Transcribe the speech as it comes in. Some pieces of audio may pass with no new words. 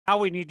now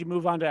we need to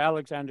move on to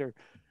Alexander.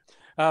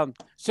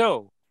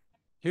 So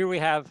here we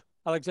have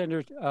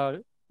Alexander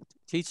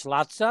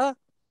Tietz,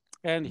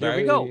 and here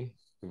we go.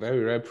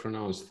 Very well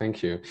pronounced.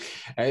 Thank you.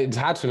 It's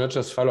hard to not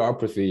just follow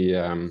up with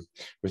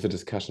the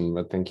discussion,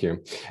 but thank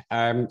you.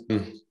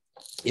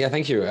 Yeah,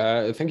 thank you.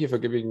 Thank you for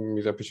giving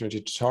me the opportunity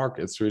to talk.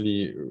 It's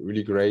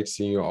really great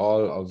seeing you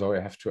all. Although I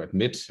have to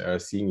admit,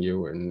 seeing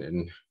you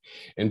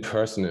in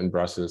person in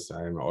Brussels,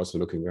 I'm also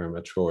looking very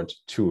much forward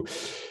to.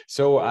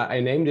 So I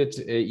named it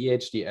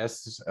EHDS,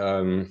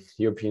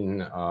 European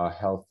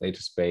Health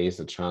Data Space,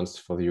 a chance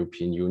for the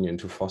European Union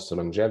to foster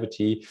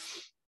longevity.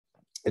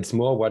 It's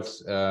more what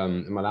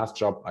in my last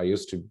job I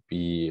used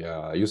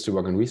to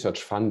work in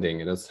research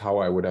funding, and that's how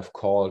I would have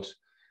called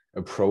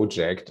a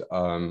project.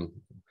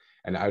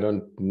 And I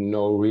don't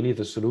know really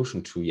the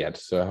solution to yet.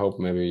 So I hope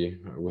maybe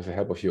with the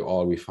help of you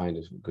all, we find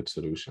a good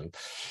solution.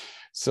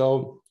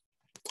 So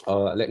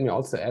let me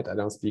also add, I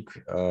don't speak,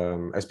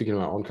 I speak in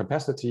my own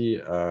capacity.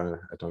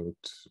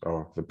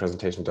 The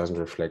presentation doesn't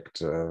reflect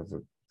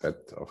that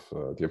of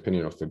the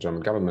opinion of the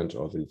German government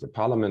or the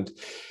parliament.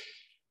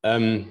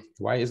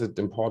 Why is it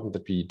important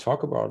that we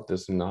talk about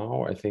this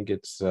now? I think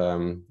it's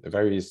a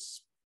very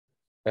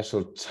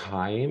special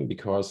time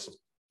because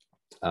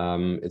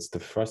it's the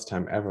first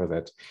time ever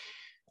that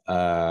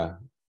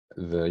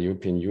the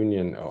European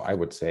Union, or I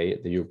would say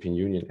the European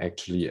Union,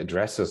 actually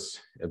addresses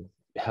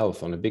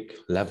health on a big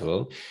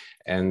level.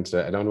 And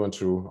I don't want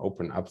to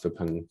open up the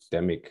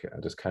pandemic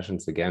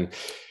discussions again,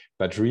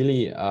 but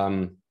really,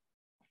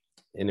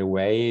 in a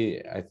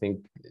way, I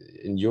think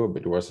in Europe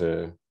it was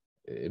a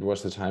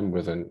time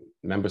where the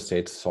member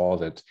states saw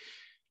that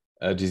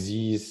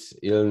disease,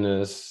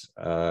 illness,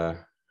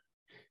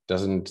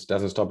 doesn't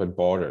stop at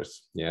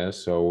borders. Yeah,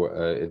 so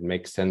it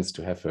makes sense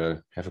to have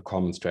a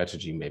common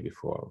strategy maybe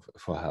for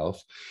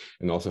health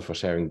and also for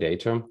sharing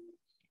data.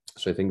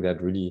 So I think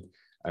that really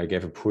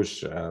gave a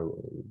push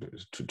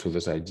to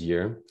this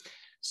idea.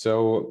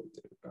 So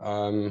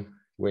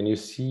when you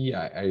see,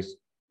 I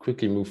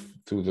quickly move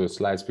through the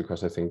slides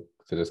because I think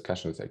the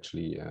discussion is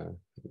actually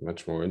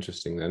much more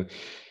interesting then.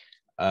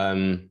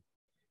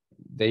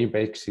 They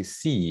basically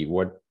see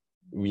what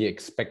we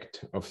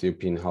expect of the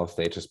European health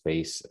data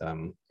space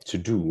to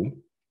do.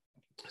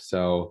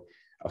 So,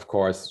 of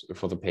course,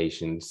 for the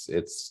patients,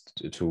 it's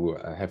to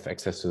have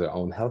access to their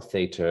own health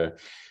data,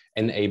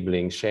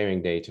 enabling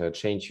sharing data,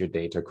 change your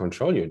data,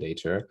 control your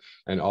data,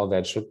 and all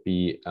that should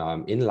be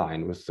in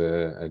line with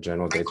the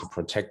General Data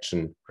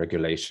Protection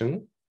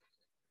Regulation.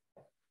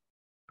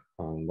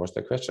 Was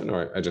that question,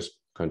 or I just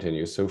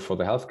continue? So for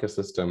the healthcare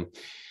system,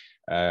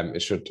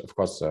 it should, of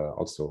course,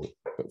 also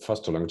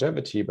foster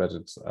longevity, but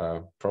it's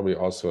probably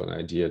also an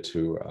idea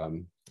to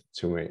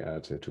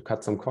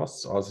cut some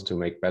costs, also to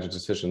make better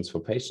decisions for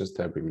patients,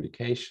 therapy,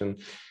 medication,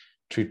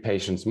 treat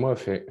patients more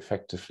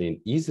effectively and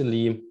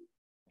easily.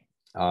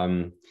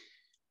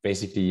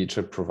 Basically, it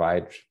should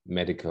provide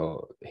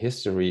medical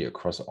history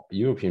across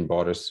European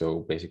borders.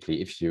 So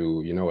basically, if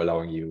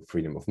allowing you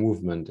freedom of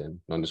movement and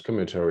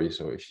non-discriminatory.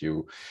 So if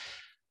you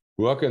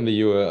work in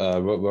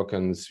work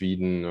in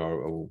Sweden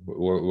or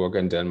work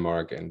in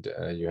Denmark, and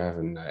you have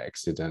an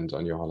accident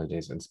on your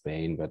holidays in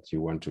Spain, but you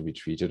want to be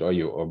treated,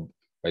 or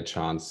by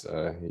chance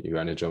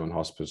you're in a German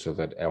hospital,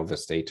 that all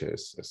this data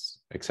is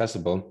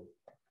accessible.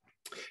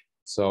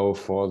 So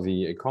for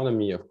the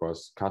economy, of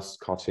course,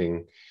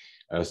 cost-cutting,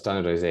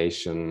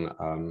 standardization,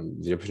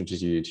 the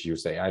opportunity to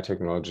use AI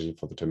technology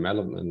for the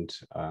development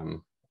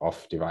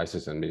of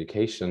devices and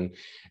medication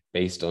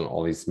based on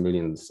all these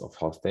millions of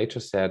health data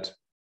set.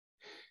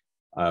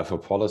 For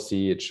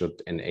policy, it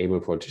should enable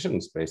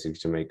politicians basically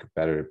to make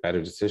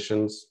better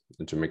decisions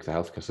and to make the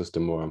healthcare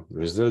system more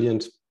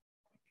resilient.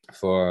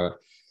 For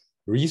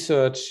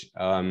research,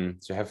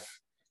 to have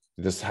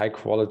this high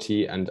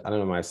quality and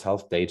anonymized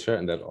health data,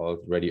 and that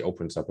already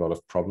opens up a lot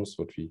of problems,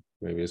 what we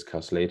maybe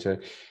discuss later,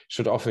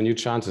 should offer new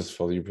chances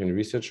for the European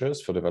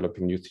researchers for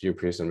developing new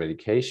therapies and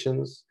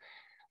medications.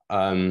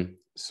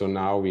 So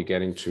now we're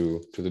getting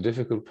to the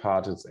difficult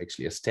part. It's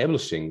actually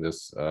establishing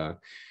this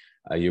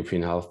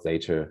European health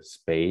data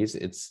space.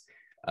 It's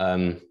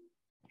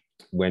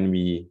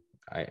when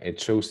I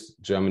chose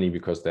Germany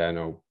because they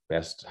know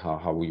best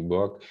how we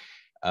work.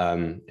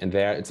 And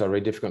there it's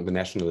already difficult at the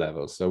national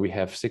level. So we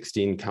have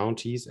 16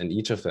 counties, and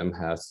each of them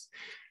has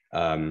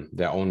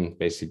their own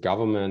basic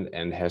government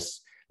and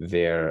has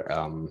their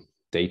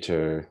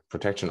data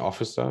protection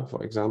officer,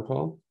 for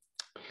example.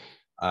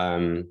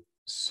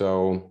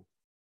 So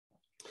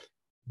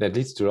that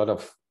leads to a lot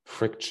of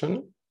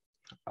friction.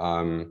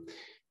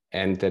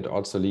 And that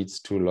also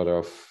leads to a lot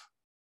of,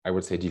 I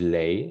would say,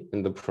 delay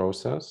in the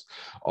process.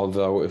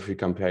 Although if we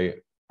compare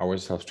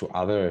ourselves to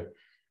other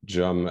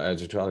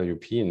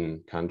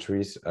European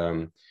countries,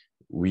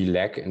 we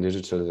lack in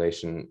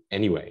digitalization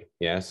anyway.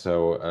 Yeah,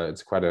 so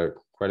it's quite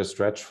a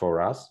stretch for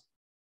us.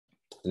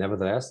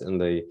 Nevertheless, in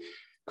the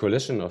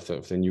coalition of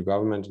the new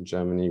government in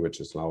Germany,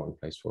 which is now in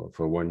place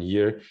for 1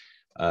 year,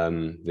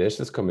 there's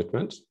this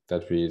commitment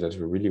that we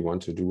really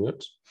want to do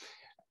it.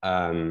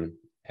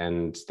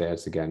 And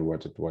that's again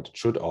what it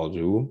should all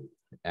do.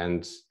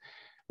 And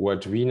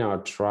what we now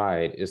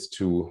tried is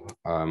to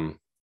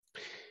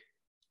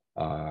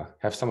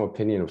have some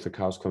opinion of the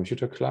Chaos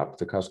Computer Club.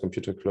 The Chaos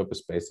Computer Club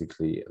is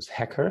basically as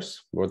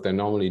hackers. What they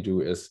normally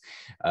do is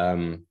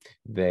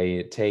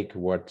they take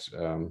what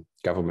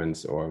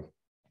governments or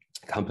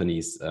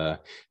companies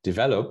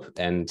develop,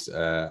 and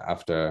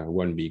after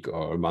 1 week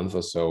or a month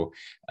or so,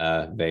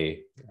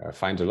 they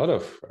find a lot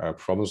of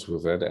problems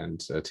with it and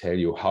tell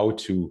you how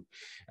to,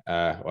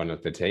 or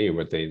not they tell you,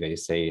 but they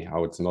say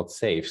how it's not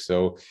safe.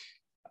 So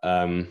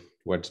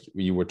what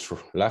we would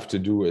love to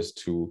do is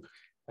to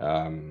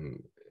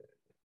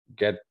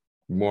get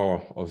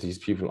more of these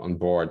people on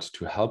board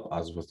to help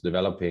us with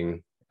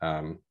developing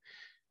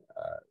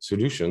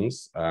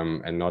solutions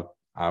and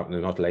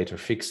not later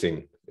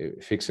fixing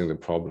the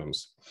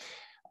problems.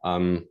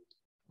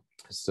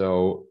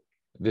 So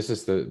this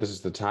is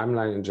the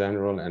timeline in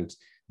general, and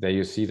there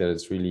you see that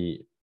it's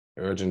really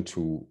urgent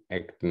to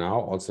act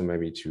now. Also,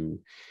 maybe to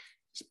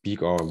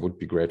speak, or it would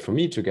be great for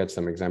me to get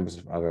some examples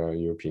of other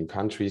European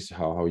countries,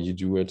 how you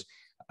do it,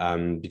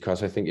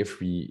 because I think if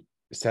we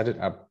set it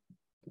up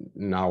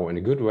now in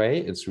a good way,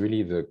 it's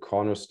really the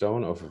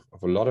cornerstone of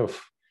a lot of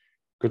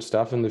good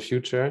stuff in the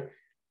future.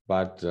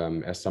 But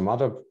as some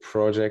other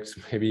projects,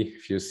 maybe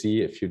if you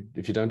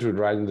don't do it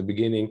right in the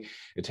beginning,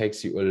 it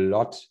takes you a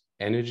lot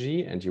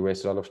energy and you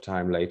waste a lot of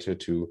time later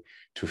to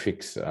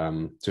fix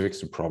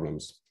the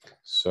problems.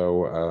 So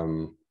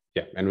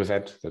yeah, and with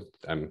that,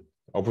 I'm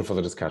open for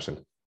the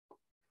discussion.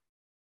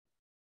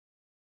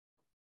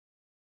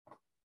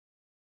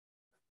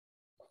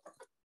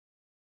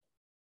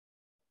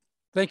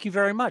 Thank you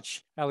very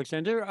much,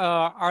 Alexander.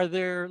 Are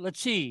there, let's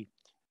see,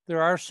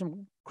 there are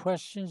some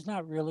questions,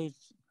 not really.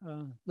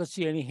 Let's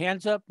see, any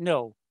hands up?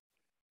 No.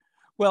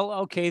 Well,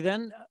 okay,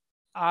 then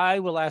I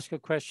will ask a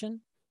question.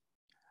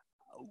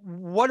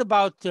 What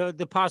about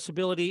the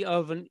possibility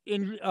of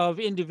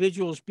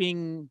individuals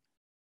being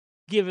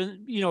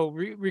given,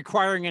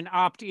 requiring an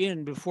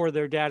opt-in before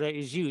their data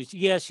is used?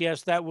 Yes,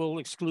 that will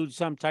exclude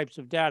some types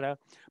of data,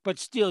 but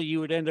still you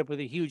would end up with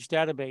a huge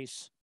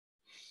database.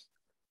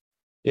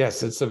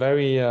 Yes, it's a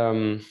very,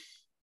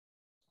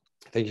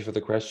 thank you for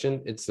the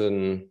question. It's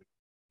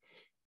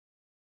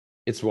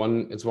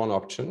one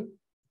option.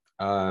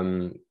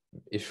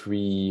 If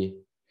we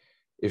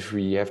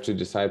have to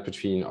decide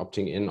between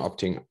opting in,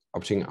 opting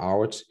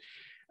out,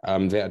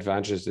 there are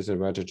advantages,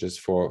 disadvantages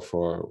for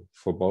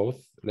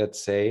both, let's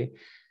say.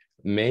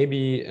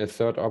 Maybe a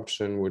third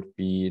option would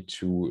be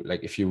to,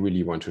 like, if you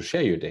really want to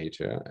share your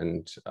data,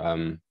 and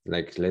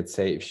like, let's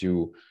say if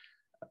you,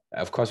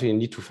 of course, we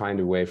need to find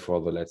a way for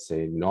the, let's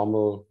say,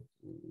 normal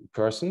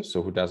person,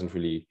 so who doesn't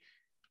really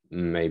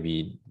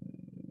maybe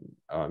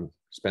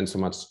spend so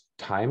much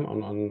time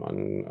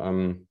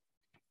on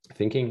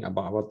thinking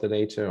about the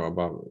data, or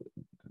about,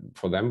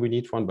 for them we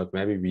need one, but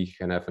maybe we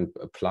can have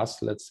a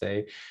plus, let's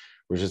say,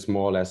 which is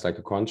more or less like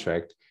a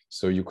contract.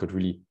 So you could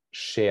really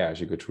share,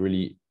 you could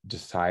really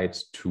decide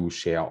to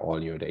share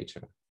all your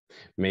data.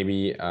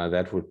 Maybe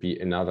that would be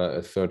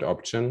a third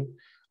option.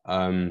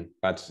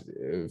 But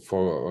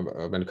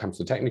for when it comes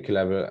to technical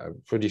level,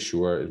 I'm pretty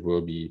sure it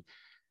will be,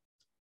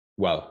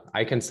 well,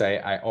 I can say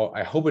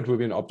I hope it will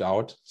be an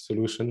opt-out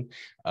solution.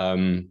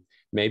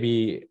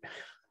 Maybe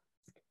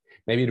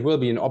it will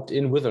be an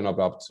opt-in with an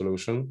opt-out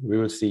solution. We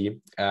will see.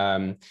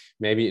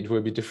 Maybe it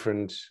will be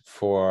different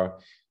for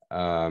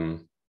the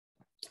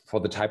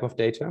type of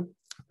data.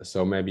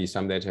 So maybe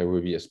some data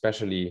will be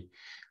especially,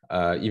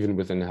 even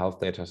within health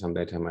data, some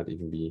data might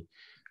even be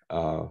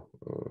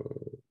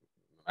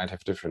might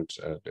have different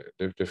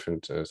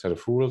set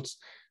of rules.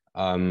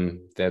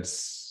 That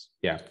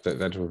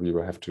we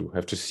will have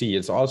to see.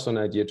 It's also an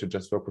idea to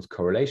just work with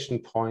correlation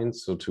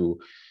points, so to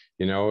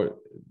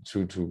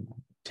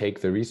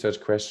take the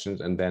research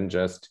questions and then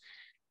just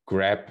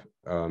grab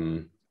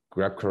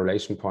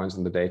correlation points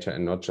in the data,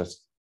 and not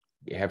just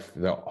have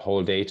the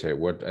whole data.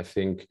 What I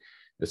think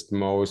is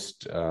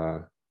most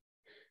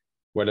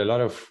what a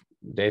lot of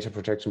data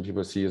protection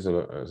people see as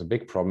a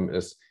big problem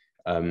is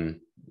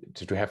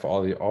to have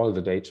all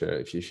the data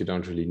if you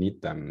don't really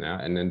need them. Yeah?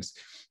 And then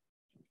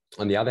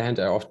on the other hand,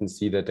 I often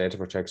see that data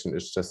protection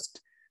is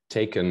just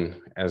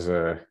taken as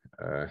a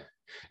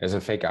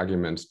fake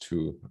argument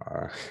to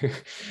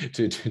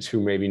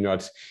maybe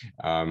not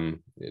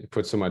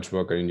put so much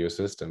work in your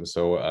system.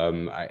 So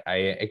I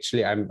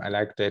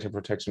like data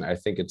protection. I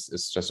think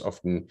it's just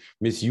often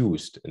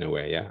misused in a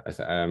way. Yeah,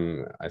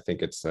 I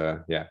think it's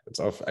it's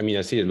off. I mean,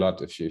 I see it a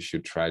lot. If you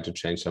try to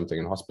change something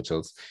in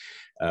hospitals,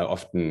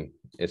 often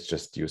it's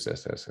just used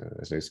as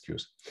an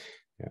excuse.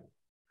 Yeah.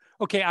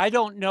 Okay, I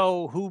don't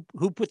know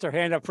who put their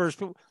hand up first,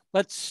 but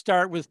let's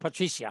start with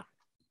Patricia.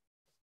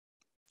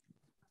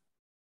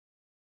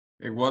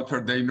 Hey,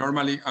 Walter, they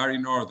normally are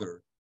in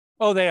order.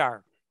 Oh, they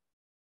are.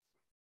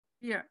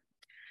 Yeah.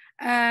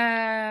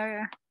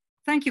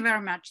 Thank you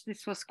very much.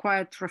 This was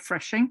quite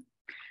refreshing.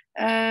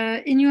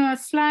 In your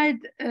slide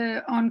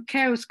on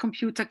Chaos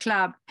Computer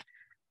Club,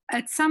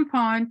 at some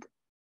point,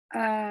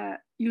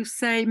 you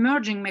say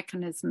merging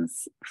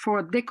mechanisms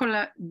for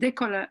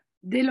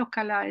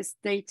delocalized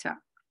data.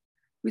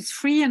 with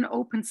free and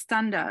open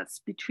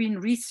standards between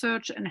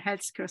research and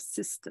healthcare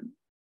system.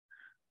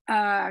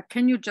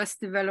 Can you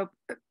just develop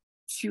a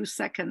few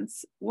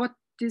seconds? What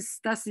does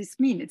this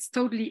mean? It's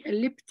totally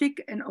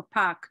elliptic and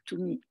opaque to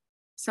me.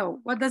 So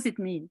what does it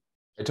mean?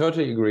 I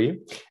totally agree.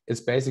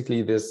 It's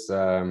basically this,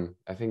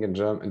 I think in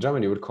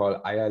German you would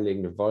call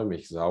eierlegende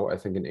Wollmilchsau. I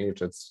think in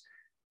English it's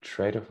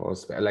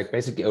trade-off, like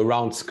basically a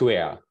round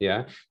square.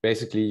 Yeah,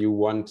 basically you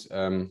want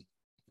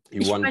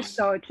Ich spreche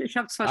Deutsch. Ich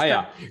hab's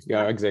verstanden.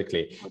 Yeah,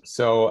 exactly.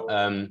 So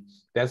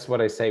that's what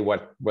I say.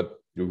 What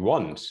you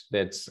want.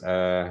 That's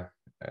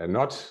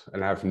not,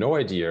 and I have no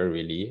idea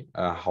really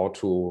how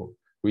to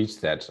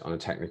reach that on a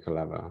technical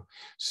level.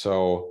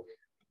 So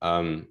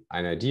an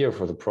idea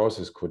for the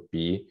process could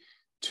be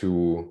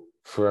to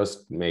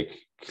first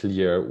make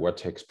clear what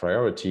takes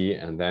priority,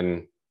 and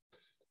then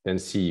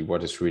see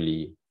what is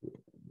really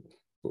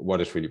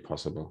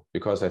possible.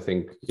 Because I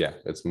think, yeah,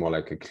 it's more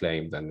like a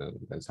claim than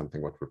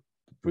something what would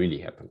really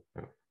happen.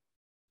 Yeah.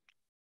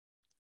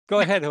 Go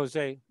ahead,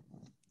 Jose.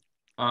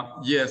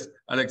 Yes,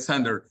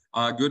 Alexander,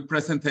 good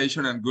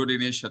presentation and good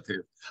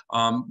initiative.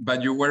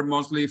 But you were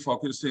mostly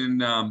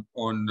focusing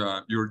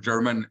on your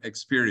German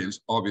experience,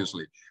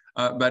 obviously.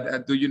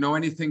 But do you know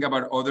anything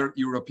about other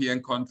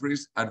European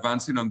countries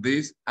advancing on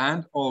this,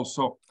 and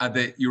also at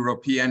the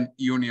European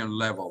Union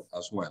level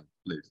as well,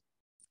 please?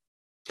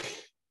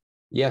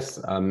 Yes,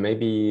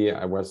 maybe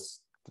I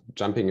was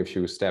jumping a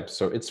few steps.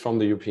 So it's from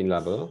the European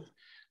level.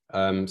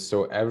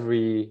 So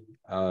every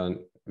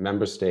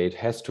member state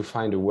has to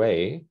find a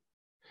way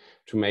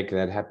to make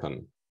that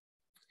happen.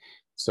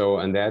 So,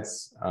 and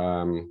that's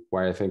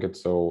why I think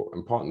it's so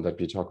important that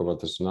we talk about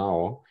this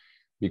now,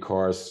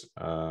 because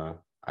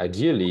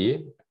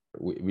ideally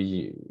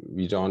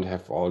we don't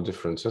have all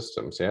different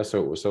systems. Yeah.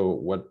 So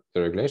what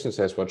the regulation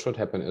says, what should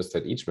happen is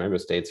that each member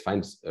state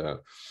finds a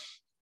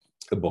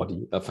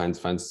body,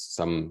 finds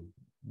some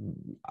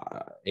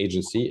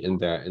agency in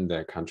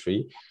their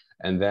country,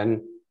 and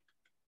then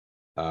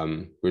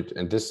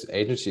and this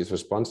agency is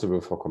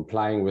responsible for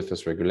complying with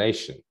this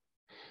regulation.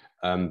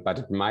 But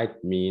it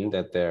might mean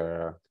that there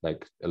are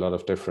like a lot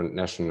of different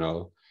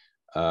national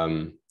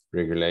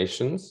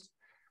regulations,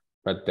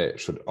 but they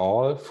should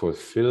all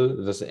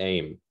fulfill this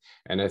aim.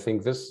 And I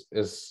think this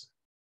is,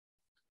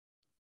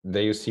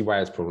 there you see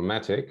why it's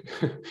problematic.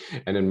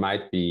 And it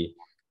might be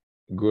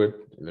good,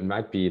 it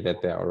might be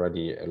that there are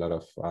already a lot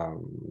of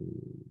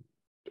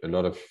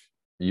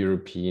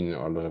European,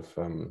 or a lot of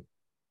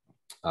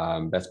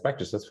best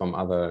practices from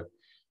other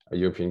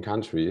European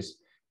countries,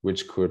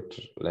 which could,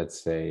 let's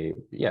say,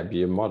 yeah,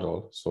 be a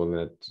model, so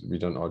that we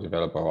don't all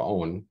develop our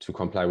own to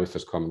comply with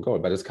this common goal.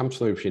 But it comes to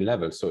the European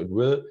level, so it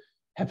will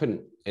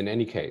happen in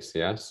any case.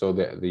 Yeah. So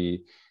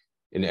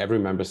in every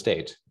member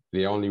state,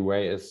 the only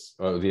way is,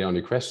 or the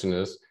only question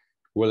is,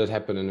 will it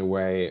happen in a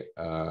way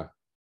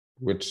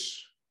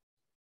which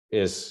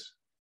is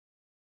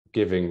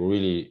giving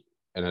really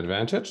an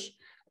advantage,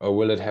 or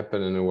will it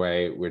happen in a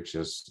way which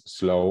is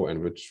slow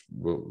and which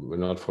will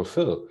not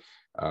fulfill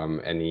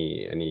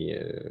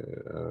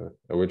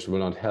which will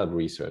not help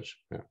research?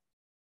 Yeah.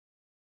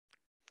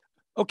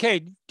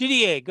 Okay,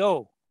 Didier,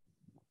 go.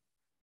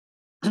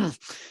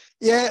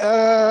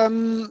 Yeah,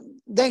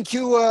 thank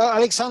you,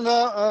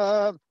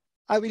 Alexander.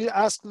 I will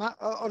ask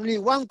only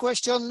one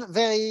question,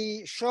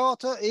 very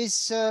short,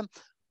 is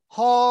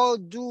how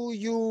do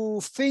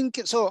you think,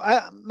 so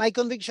my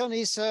conviction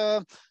is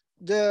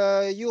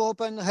the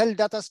European health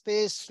data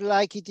space,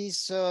 like it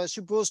is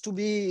supposed to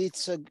be,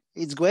 it's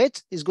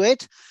great.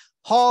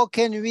 How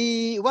can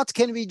what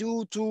can we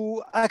do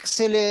to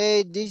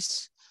accelerate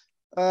this?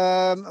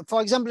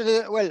 For example,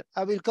 well,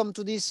 I will come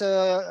to this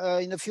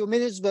in a few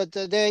minutes, but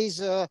there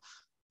is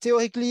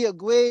theoretically a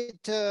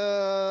great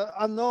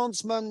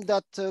announcement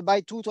that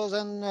by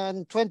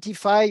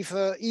 2025,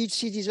 each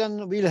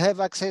citizen will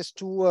have access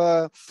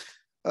to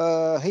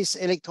his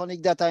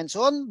electronic data and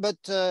so on,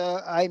 but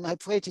I'm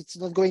afraid it's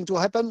not going to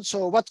happen.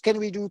 So what can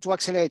we do to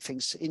accelerate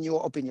things, in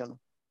your opinion?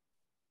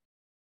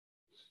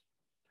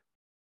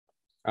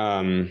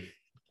 I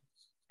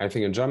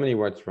think in Germany,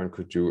 what one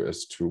could do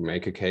is to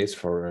make a case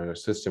for a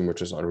system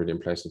which is already in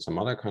place in some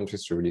other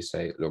countries, to really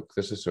say, look,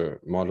 this is a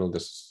model,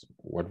 this is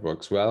what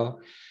works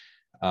well.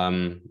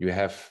 You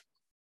have,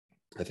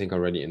 I think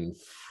already in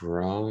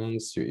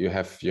France, you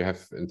have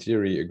in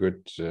theory a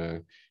good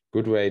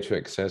way to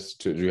access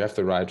to, you have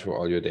the right to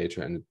all your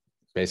data, and it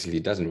basically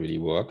doesn't really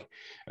work.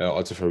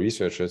 Also for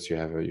researchers, you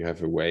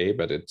have a way,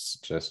 but it's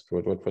just,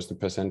 what was the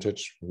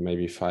percentage?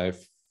 Maybe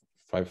 5,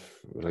 like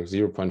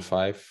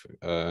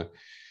 0.5.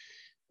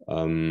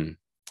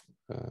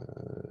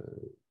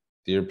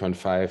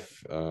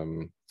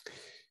 0.5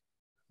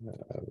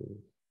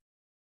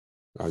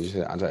 how do you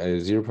say, under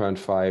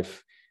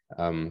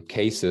 0.5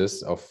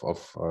 cases of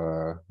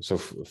so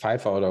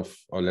 5 out of,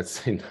 or let's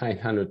say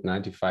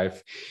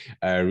 995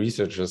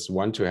 researchers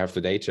want to have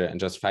the data, and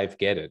just 5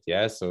 get it.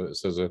 Yeah, so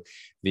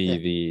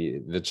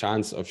the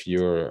chance of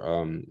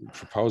your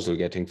proposal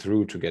getting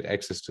through to get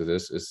access to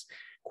this is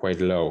quite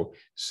low.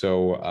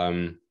 So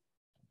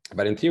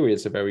but in theory,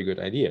 it's a very good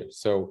idea.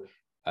 So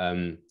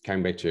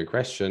coming back to your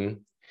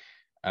question,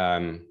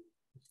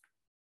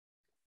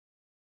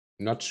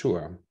 not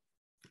sure.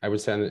 I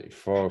would say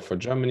for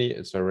Germany,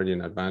 it's already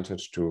an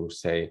advantage to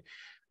say,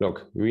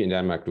 look, we in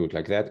Denmark do it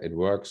like that, it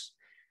works.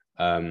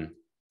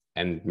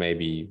 And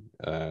maybe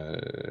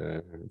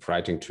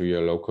writing to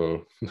your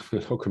local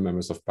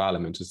members of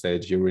parliament to say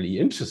that you're really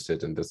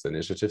interested in this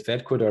initiative,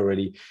 that could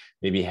already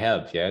maybe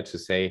help, yeah, to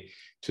see,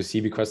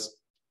 because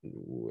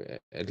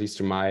at least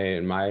in my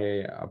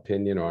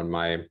opinion or in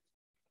my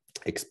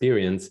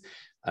experience,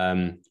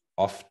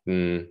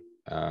 often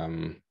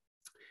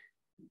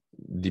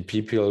the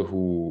people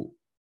who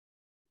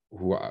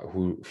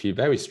feel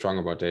very strong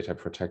about data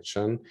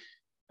protection,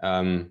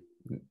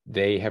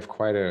 they have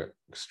quite a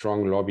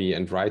strong lobby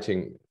and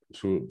writing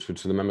to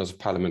the members of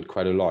parliament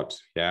quite a lot,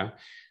 yeah.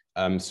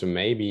 So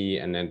maybe,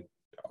 and then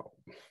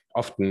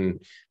often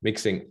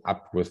mixing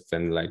up with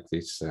then like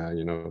this,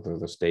 you know,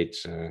 the state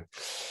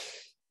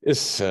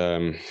is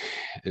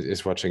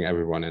watching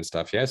everyone and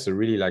stuff, yeah. So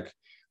really like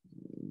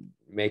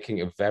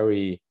making a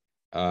very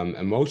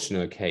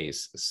emotional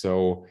case.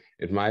 So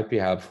it might be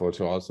helpful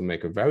to also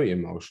make a very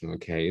emotional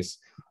case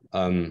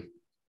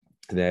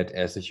that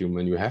as a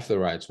human, you have the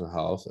right to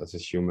health. As a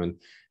human,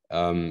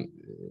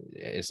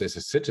 as a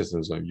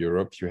citizen of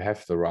Europe, you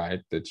have the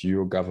right that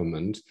your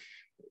government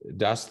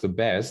does the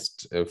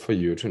best for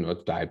you to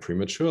not die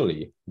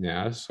prematurely.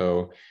 Yeah.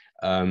 So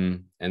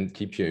and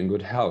keep you in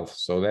good health.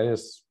 So that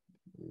is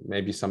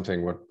maybe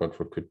something what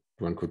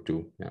one could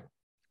do. Yeah.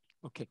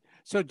 Okay.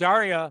 So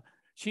Daria,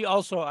 she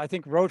also, I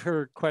think, wrote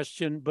her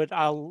question, but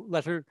I'll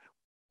let her.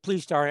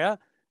 Please, Daria,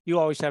 you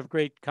always have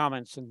great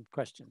comments and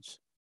questions.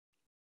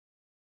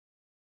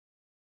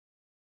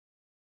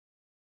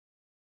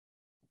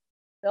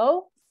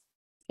 Hello,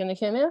 can you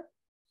hear me?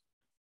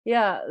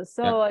 Yeah,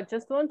 so yeah. I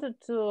just wanted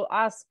to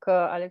ask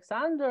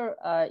Alexander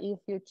if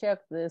you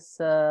checked this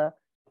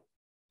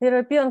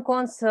European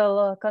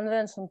Council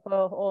Convention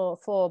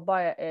for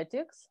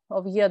Bioethics,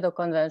 of EHDS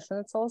Convention,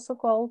 it's also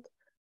called.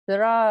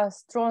 There are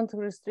strong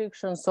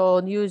restrictions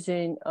on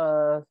using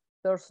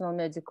personal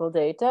medical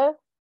data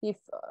if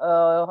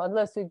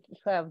unless you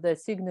have the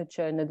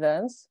signature in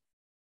advance.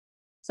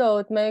 So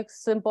it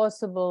makes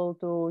impossible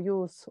to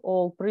use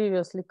all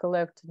previously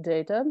collected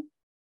data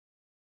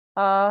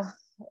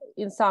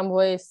in some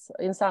ways,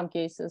 in some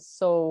cases.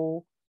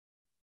 So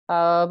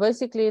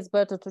basically it's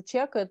better to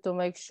check it to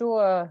make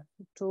sure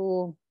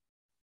to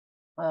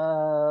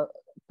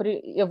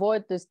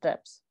avoid these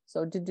traps.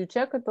 So did you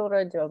check it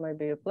already, or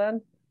maybe you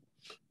plan?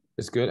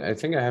 It's good. I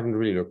think I haven't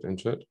really looked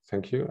into it.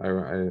 Thank you.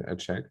 I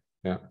checked.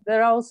 Yeah.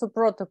 There are also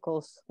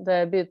protocols.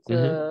 They're a bit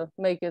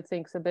making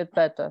things a bit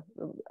better.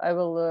 I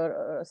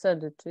will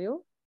send it to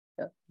you.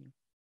 Yeah.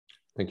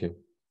 Thank you.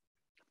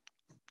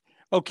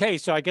 Okay,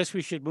 so I guess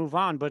we should move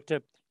on, but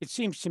it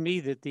seems to me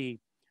that the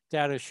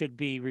data should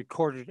be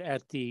recorded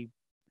at the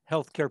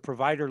healthcare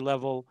provider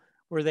level,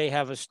 where they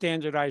have a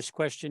standardized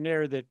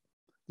questionnaire that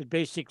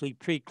basically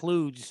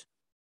precludes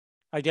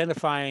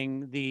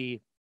identifying the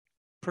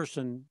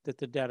person that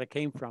the data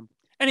came from.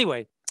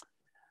 Anyway,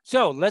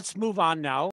 so let's move on now.